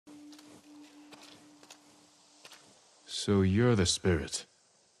So you're the spirit.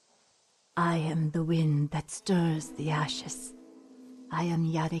 I am the wind that stirs the ashes. I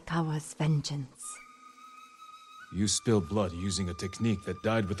am Yarikawa's vengeance. You spilled blood using a technique that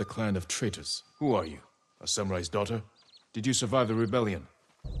died with a clan of traitors. Who are you? A samurai's daughter? Did you survive the rebellion?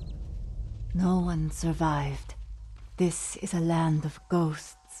 No one survived. This is a land of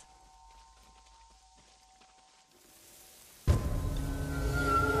ghosts.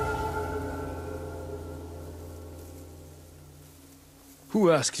 Who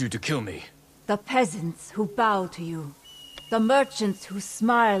asked you to kill me? The peasants who bow to you. The merchants who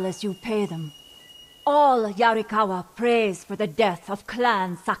smile as you pay them. All Yarikawa prays for the death of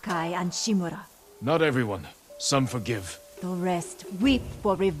Clan Sakai and Shimura. Not everyone. Some forgive. The rest weep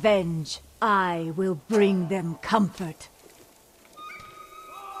for revenge. I will bring them comfort.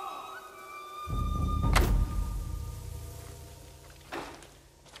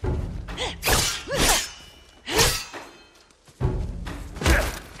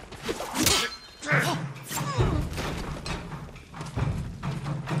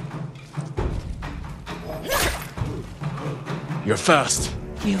 You're fast.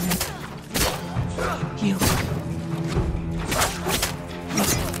 You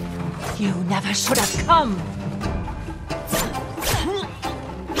never should have come!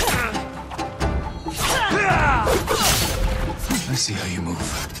 I see how you move.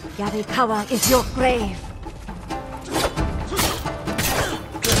 Yarikawa is your grave.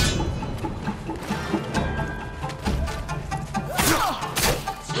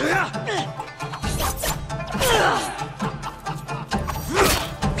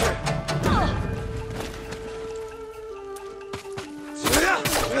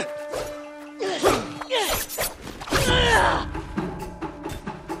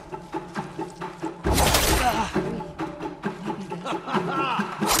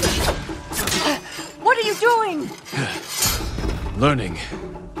 What are you doing? Learning.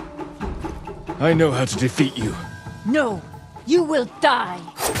 I know how to defeat you. No, you will die.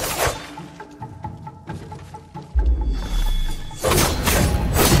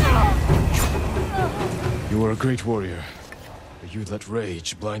 You are a great warrior, but you let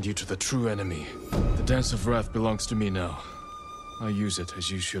rage blind you to the true enemy. The Dance of Wrath belongs to me now. I use it as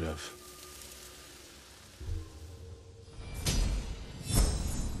you should have.